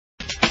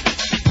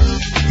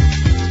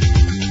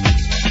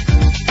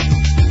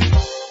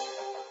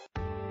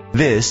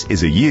This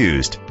is a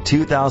used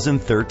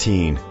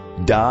 2013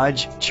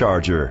 Dodge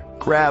Charger.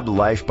 Grab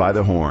life by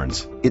the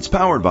horns. It's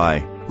powered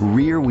by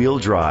rear-wheel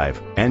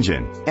drive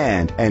engine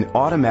and an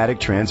automatic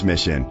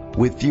transmission.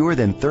 With fewer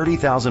than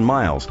 30,000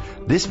 miles,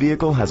 this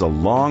vehicle has a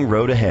long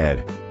road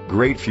ahead.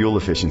 Great fuel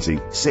efficiency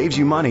saves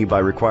you money by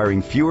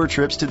requiring fewer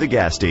trips to the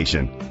gas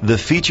station. The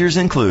features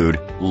include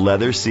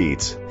leather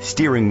seats,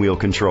 steering wheel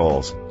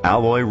controls,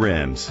 alloy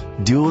rims,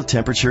 dual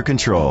temperature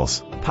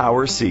controls,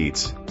 power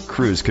seats,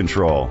 cruise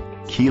control,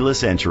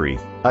 keyless entry,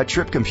 a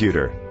trip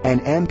computer, an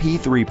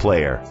MP3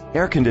 player,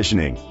 air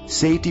conditioning.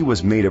 Safety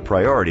was made a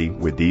priority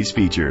with these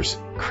features: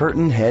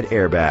 curtain head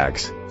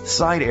airbags,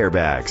 side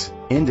airbags,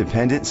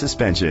 independent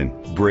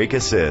suspension, brake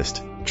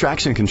assist,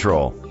 traction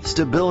control,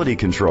 stability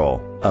control,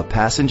 a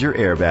passenger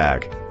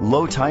airbag,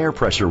 low tire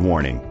pressure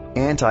warning,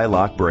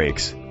 anti-lock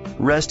brakes.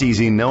 Rest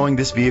easy knowing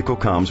this vehicle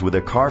comes with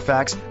a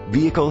Carfax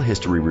Vehicle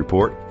History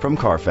Report from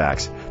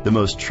Carfax, the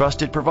most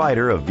trusted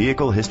provider of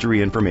vehicle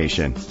history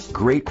information.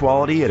 Great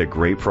quality at a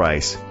great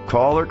price.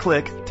 Call or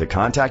click to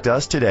contact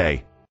us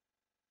today.